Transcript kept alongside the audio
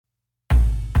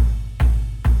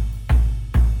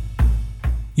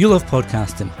You love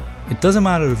podcasting. It doesn't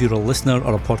matter if you're a listener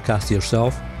or a podcaster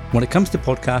yourself. When it comes to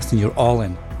podcasting, you're all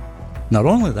in. Not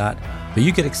only that, but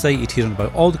you get excited hearing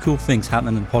about all the cool things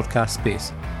happening in the podcast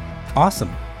space.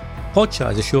 Awesome!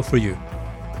 Podchat is a show for you.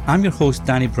 I'm your host,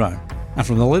 Danny Brown, and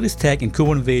from the latest tech and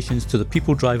cool innovations to the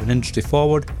people driving the industry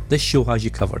forward, this show has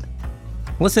you covered.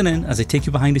 Listen in as I take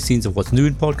you behind the scenes of what's new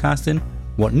in podcasting,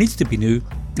 what needs to be new,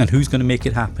 and who's going to make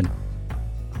it happen.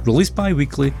 Released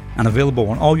bi-weekly and available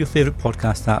on all your favourite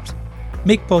podcast apps,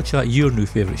 make Podchat your new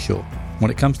favourite show when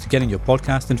it comes to getting your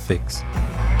podcasting fix.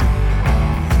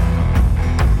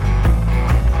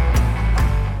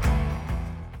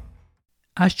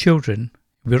 As children,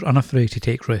 we're unafraid to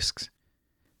take risks.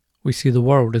 We see the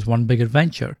world as one big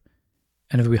adventure,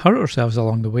 and if we hurt ourselves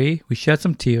along the way, we shed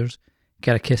some tears,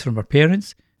 get a kiss from our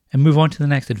parents, and move on to the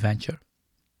next adventure.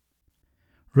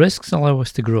 Risks allow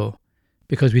us to grow,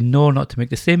 because we know not to make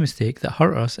the same mistake that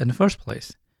hurt us in the first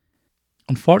place.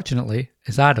 Unfortunately,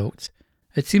 as adults,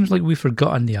 it seems like we've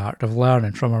forgotten the art of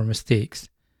learning from our mistakes.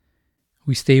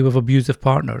 We stay with abusive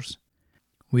partners.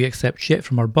 We accept shit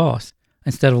from our boss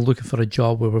instead of looking for a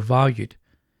job where we're valued.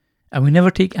 And we never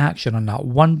take action on that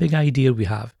one big idea we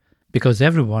have because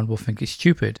everyone will think it's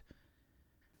stupid.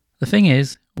 The thing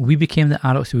is, we became the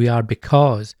adults we are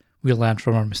because we learned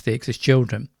from our mistakes as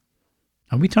children.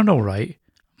 And we turned all right,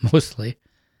 mostly.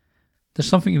 There's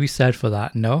something to be said for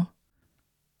that, no?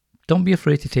 Don't be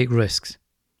afraid to take risks.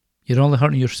 You're only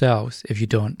hurting yourselves if you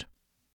don't.